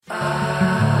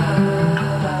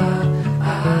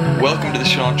the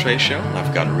Sean Trey Show.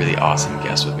 I've got a really awesome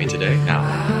guest with me today.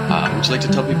 Now, would you like to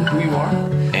tell people who you are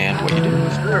and what you do?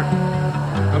 Sure.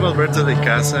 I'm Alberto De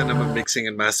Icaza, and I'm a mixing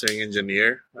and mastering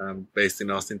engineer based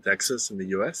in Austin, Texas, in the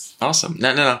U.S. Awesome.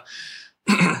 No.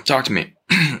 Talk to me.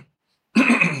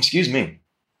 Excuse me.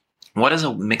 What does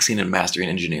a mixing and mastering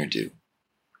engineer do?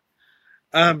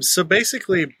 So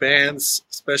basically, bands,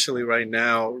 especially right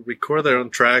now, record their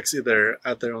own tracks either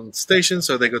at their own stations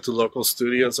or they go to local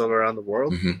studios all around the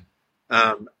world. Mm-hmm.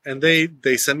 And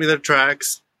they send me their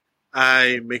tracks.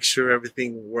 I make sure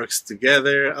everything works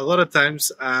together. A lot of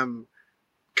times, I'm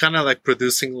kind of like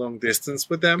producing long distance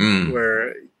with them,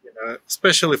 where,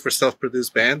 especially for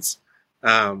self-produced bands,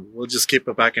 we'll just keep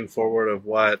a back and forward of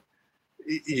what,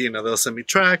 they'll send me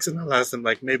tracks and I'll ask them,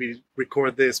 like, maybe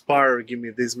record this part or give me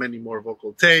this many more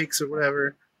vocal takes or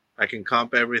whatever. I can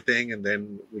comp everything and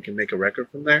then we can make a record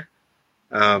from there.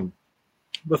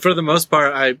 But for the most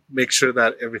part, I make sure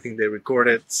that everything they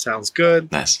recorded sounds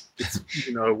good. Nice.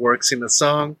 It works in the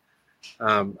song.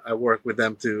 I work with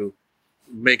them to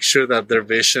make sure that their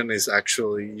vision is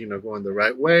actually, going the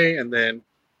right way. And then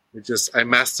I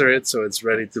master it so it's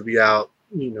ready to be out,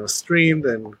 streamed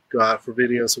and go out for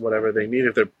videos or whatever they need.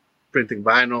 If they're printing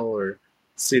vinyl or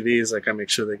CDs, like, I make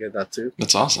sure they get that too.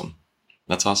 That's awesome.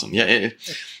 Yeah, it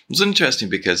was interesting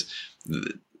because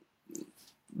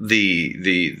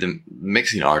the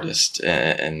mixing artist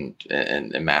and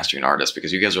mastering artist,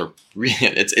 because you guys are really,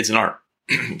 it's an art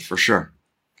for sure.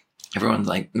 Everyone's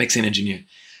like mixing engineer.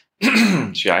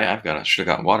 Should have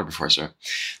gotten water before, sir.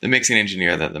 The mixing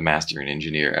engineer, the mastering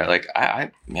engineer,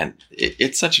 man,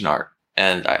 it's such an art.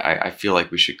 And I feel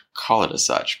like we should call it as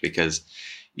such because,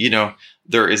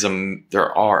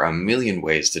 there are a million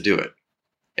ways to do it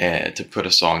and to put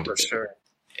a song together. For sure.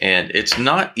 And it's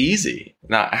not easy.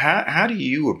 Now, how do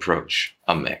you approach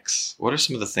a mix? What are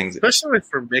some of the things? Especially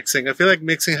for mixing. I feel like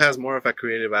mixing has more of a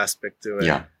creative aspect to it.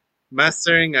 Yeah.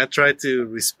 Mastering, I try to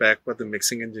respect what the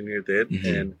mixing engineer did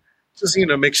and just,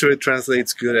 make sure it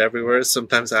translates good everywhere.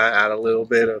 Sometimes I add a little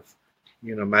bit of,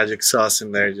 magic sauce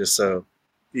in there just so,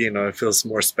 it feels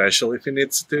more special if it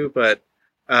needs to. But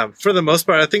for the most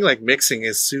part, I think like mixing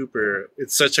is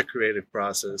it's such a creative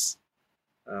process.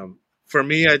 For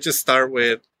me, I just start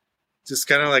with just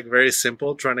kind of like very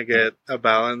simple, trying to get a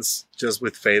balance just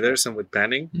with faders and with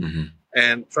panning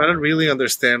and try to really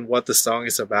understand what the song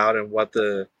is about and what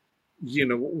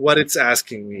what it's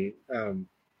asking me.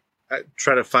 I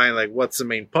try to find like what's the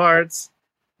main parts,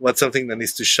 what's something that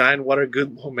needs to shine, what are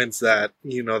good moments that,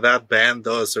 that band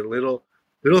does, or little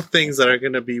things that are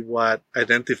going to be what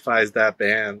identifies that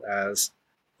band as,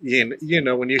 when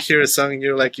you hear a song and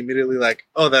you're like immediately like,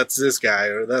 oh, that's this guy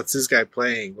or that's this guy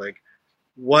playing. Like,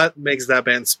 what makes that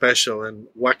band special and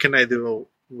what can I do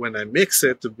when I mix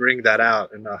it to bring that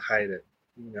out and not hide it?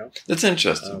 That's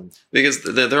interesting because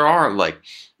there are like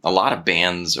a lot of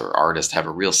bands or artists have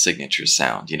a real signature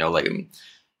sound. Like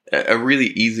a really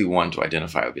easy one to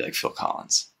identify would be like Phil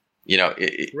Collins.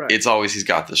 It's always, he's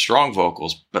got the strong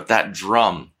vocals, but that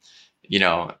drum,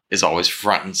 is always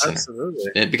front and center.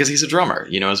 Absolutely. And because he's a drummer,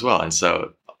 as well. And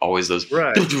so always those,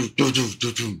 right.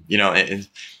 And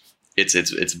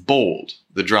it's bold.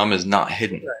 The drum is not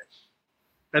hidden. Right.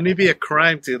 And it'd be a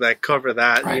crime to like cover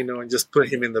that, right. And just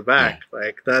put him in the back. Yeah.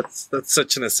 Like that's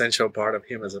such an essential part of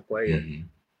him as a player. Mm-hmm.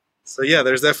 So yeah,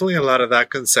 there's definitely a lot of that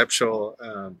conceptual,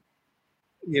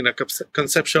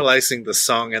 conceptualizing the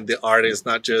song and the artist,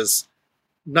 not just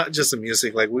the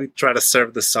music. Like we try to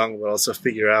serve the song, but also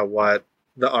figure out what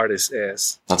the artist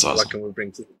is. That's awesome. What can we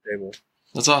bring to the table?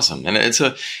 That's awesome, and it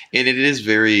is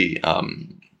very.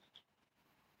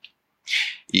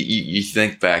 You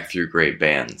think back through great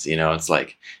bands, it's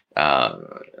like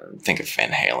think of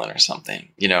Van Halen or something,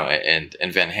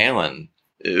 and Van Halen.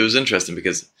 It was interesting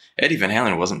because Eddie Van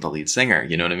Halen wasn't the lead singer,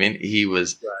 you know what I mean? He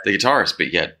was the guitarist,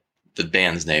 but yet the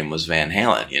band's name was Van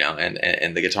Halen,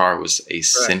 and the guitar was a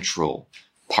central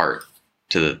part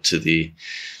to the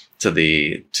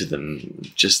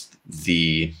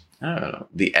I don't know,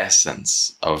 the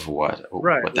essence of what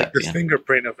that the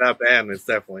fingerprint of that band is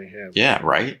definitely him. Yeah,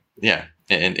 right. Yeah,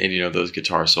 and those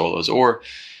guitar solos, or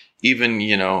even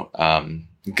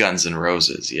Guns N'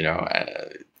 Roses.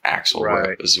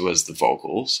 Axl was the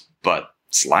vocals, but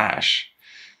Slash,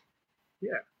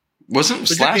 wasn't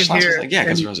Slash? Guns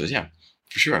N' Roses,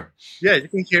 for sure. Yeah, you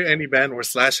can hear any band where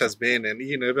Slash has been, and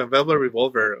even Velvet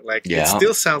Revolver, it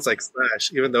still sounds like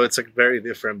Slash, even though it's a very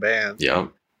different band. Yeah.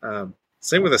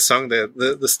 Same with the song,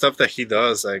 the stuff that he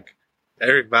does. Like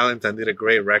Eric Valentine did a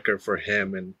great record for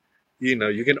him, and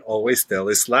you can always tell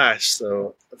it's Slash.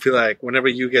 So I feel like whenever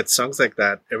you get songs like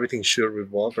that, everything should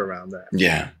revolve around that.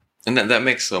 Yeah, And that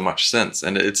makes so much sense.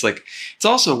 And it's like, it's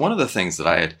also one of the things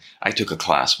that I took a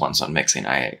class once on mixing.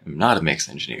 I am not a mix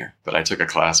engineer, but I took a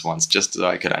class once just so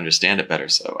I could understand it better,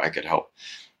 so I could help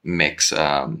mix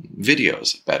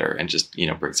videos better and just,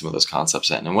 bring some of those concepts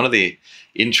in. And one of the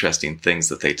interesting things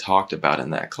that they talked about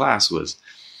in that class was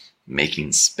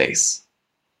making space.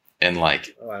 And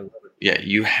like, Oh, I love it. yeah,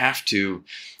 you have to,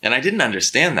 and I didn't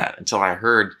understand that until I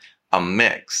heard a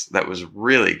mix that was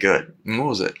really good. And what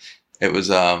was it? It was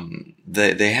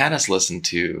they had us listen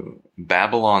to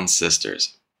Babylon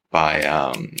Sisters by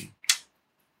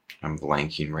I'm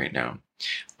blanking right now,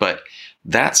 but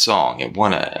that song, it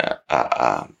won a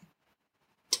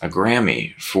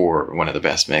Grammy for one of the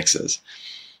best mixes.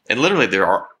 And literally, there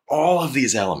are all of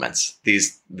these elements,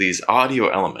 these audio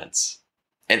elements,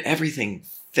 and everything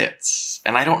fits.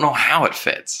 And I don't know how it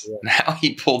fits and how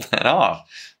he pulled that off,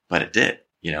 but it did.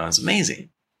 It's amazing.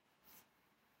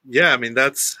 Yeah, I mean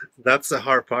that's the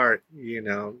hard part.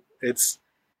 It's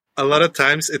a lot of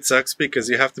times it sucks because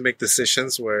you have to make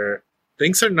decisions where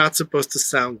things are not supposed to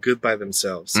sound good by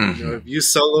themselves. Mm-hmm. If you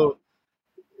solo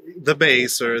the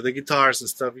bass or the guitars and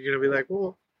stuff, you're gonna be like,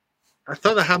 well, I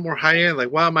thought I had more high end.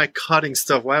 Like, why am I cutting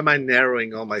stuff? Why am I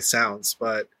narrowing all my sounds?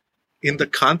 But in the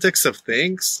context of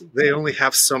things, they only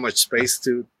have so much space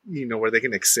to, where they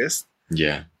can exist.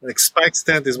 Yeah. Like Spike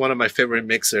Stant is one of my favorite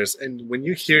mixers. And when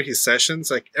you hear his sessions,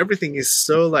 like everything is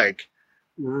so like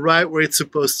right where it's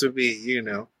supposed to be,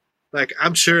 Like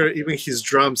I'm sure even his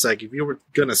drums, like if you were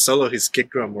gonna solo his kick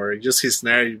drum or just his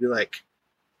snare, you'd be like,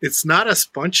 it's not as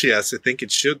punchy as I think it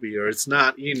should be, or it's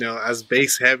not, as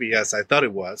bass heavy as I thought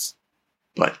it was.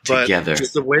 But together,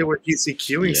 just the way where he's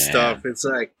EQing stuff, it's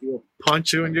like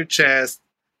punch you in your chest,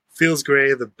 feels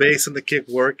great. The bass and the kick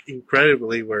work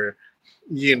incredibly. Where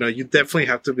you definitely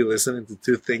have to be listening to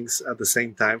two things at the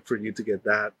same time for you to get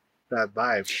that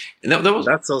vibe. And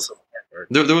that's also hard.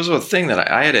 There was a thing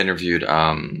that I had interviewed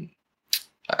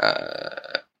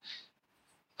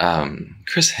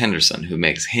Chris Henderson, who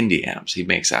makes Hindi amps. He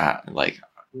makes like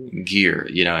gear,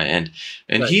 and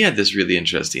right. He had this really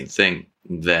interesting thing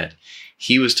that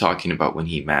he was talking about when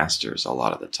he masters a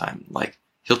lot of the time. Like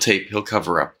he'll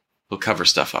cover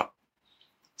stuff up.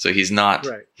 So he's not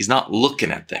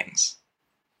looking at things.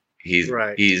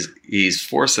 He's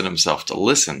forcing himself to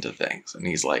listen to things. And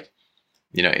he's like,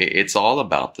 it's all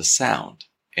about the sound.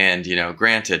 And,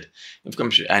 granted,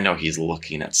 I know he's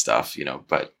looking at stuff,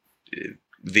 but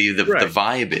the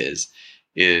vibe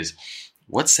is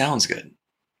what sounds good.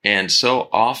 And so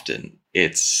often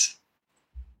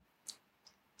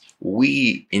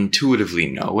we intuitively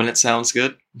know when it sounds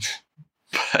good,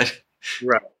 but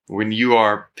when you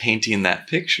are painting that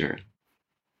picture.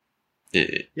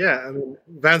 I mean,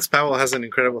 Vance Powell has an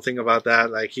incredible thing about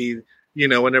that. Like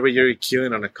whenever you're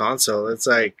EQing on a console, it's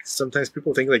like sometimes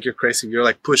people think like you're crazy. You're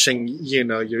like pushing, you're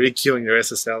EQing your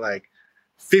SSL like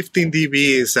 15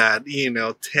 dBs at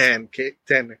 10K.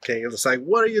 It's like,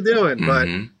 what are you doing?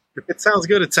 Mm-hmm. But if it sounds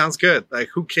good, it sounds good. Like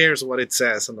who cares what it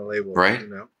says on the label, right?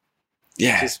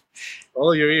 Yeah. Just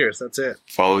follow your ears. That's it.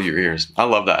 Follow your ears. I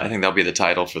love that. I think that'll be the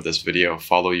title for this video.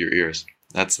 Follow your ears.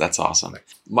 That's awesome.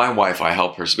 My wife, I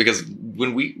help her because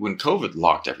when COVID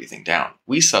locked everything down,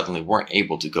 we suddenly weren't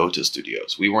able to go to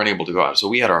studios. We weren't able to go out. So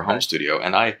we had our home studio,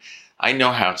 and I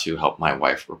know how to help my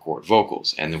wife record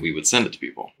vocals, and then we would send it to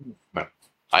people. But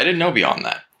I didn't know beyond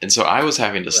that. And so I was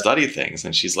having to study things,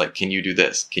 and she's like, can you do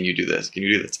this? Can you do this? Can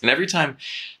you do this? And every time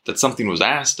that something was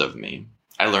asked of me,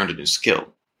 I learned a new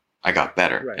skill. I got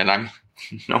better. And I'm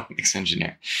no mix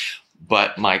engineer.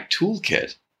 But my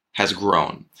toolkit has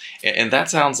grown. And that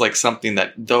sounds like something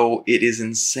that, though it is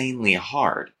insanely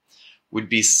hard, would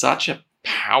be such a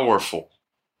powerful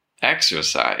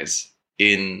exercise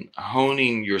in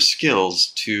honing your skills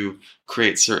to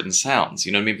create certain sounds.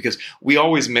 You know what I mean? Because we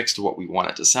always mix to what we want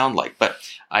it to sound like. But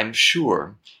I'm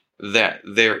sure that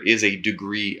there is a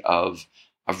degree of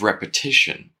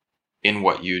repetition in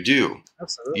what you do.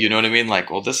 Absolutely. You know what I mean? Like,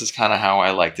 well, this is kind of how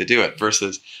I like to do it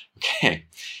versus, okay,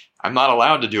 I'm not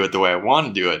allowed to do it the way I want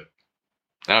to do it.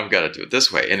 Now I've got to do it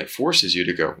this way. And it forces you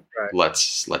to go,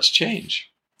 let's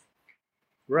change.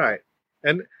 Right.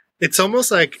 And it's almost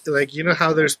like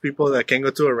how there's people that can go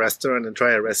to a restaurant and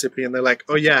try a recipe and they're like,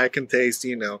 oh yeah, I can taste,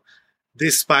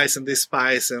 this spice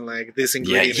and like this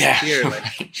ingredient here. Like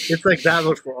it's like that,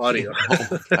 but for audio.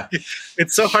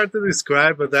 It's so hard to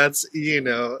describe, but that's,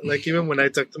 like even when I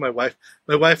talk to my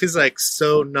wife is like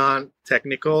so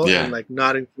non-technical and like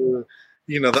not into,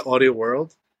 the audio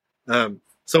world.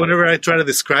 So whenever I try to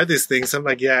describe these things, I'm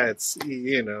like, yeah, it's,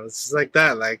 it's just like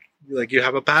that. Like you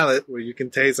have a palate where you can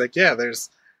taste like, yeah, there's,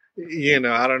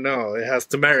 I don't know, it has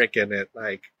turmeric in it.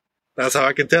 Like, That's how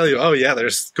I can tell you, oh yeah,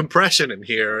 there's compression in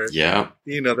here. Or, Yeah.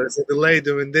 There's a delay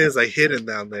doing this, like hidden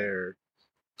down there.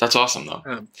 That's awesome though.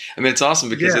 I mean, it's awesome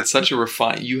because it's such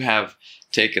a you have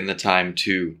taken the time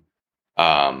to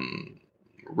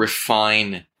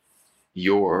refine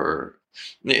your,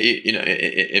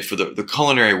 for the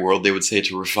culinary world, they would say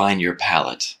to refine your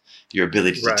palate, your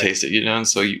ability to taste it, and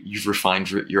so you've refined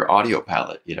your audio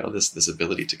palate, this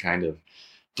ability to kind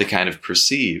of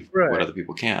perceive what other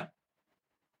people can't.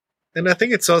 And I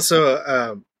think it's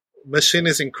also, Machine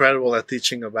is incredible at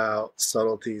teaching about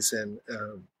subtleties and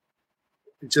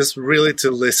just really to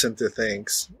listen to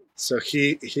things. So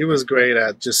he was great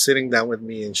at just sitting down with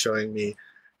me and showing me,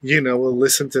 we'll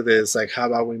listen to this, like, how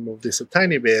about we move this a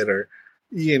tiny bit? Or,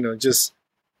 just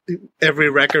every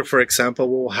record, for example,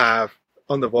 we'll have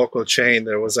on the vocal chain,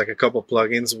 there was like a couple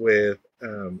plugins with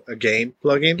a gain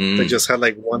plugin that just had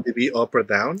like 1 dB up or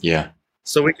down. Yeah.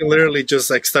 So we can literally just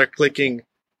like start clicking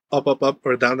up,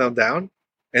 or down, down, down,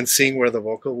 and seeing where the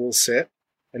vocal will sit.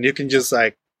 And you can just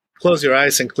like close your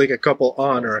eyes and click a couple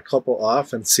on or a couple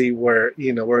off and see where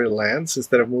it lands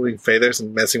instead of moving faders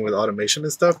and messing with automation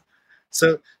and stuff.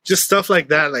 So just stuff like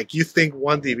that, like you think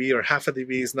 1 dB or half a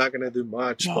dB is not going to do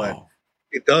much, but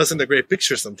it does in the great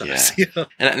picture sometimes. Yeah.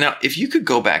 And now, if you could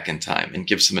go back in time and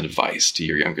give some advice to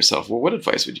your younger self, well, what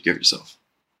advice would you give yourself?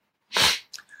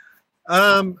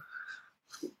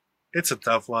 It's a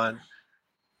tough one.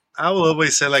 I will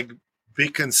always say, like, be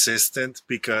consistent,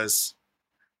 because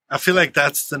I feel like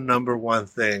that's the number one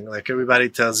thing. Like, everybody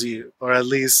tells you, or at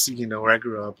least, where I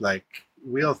grew up, like,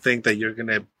 we all think that you're going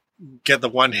to get the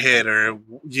one hit, or,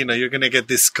 you're going to get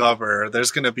discovered, or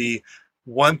there's going to be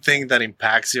one thing that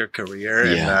impacts your career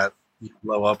and that you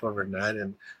blow up overnight.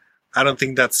 And I don't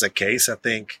think that's the case. I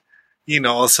think,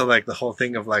 also like the whole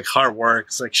thing of like hard work,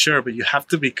 it's like, sure, but you have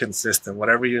to be consistent.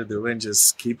 Whatever you're doing,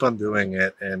 just keep on doing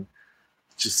it. And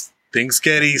just things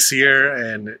get easier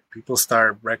and people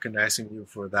start recognizing you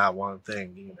for that one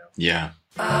thing, Yeah.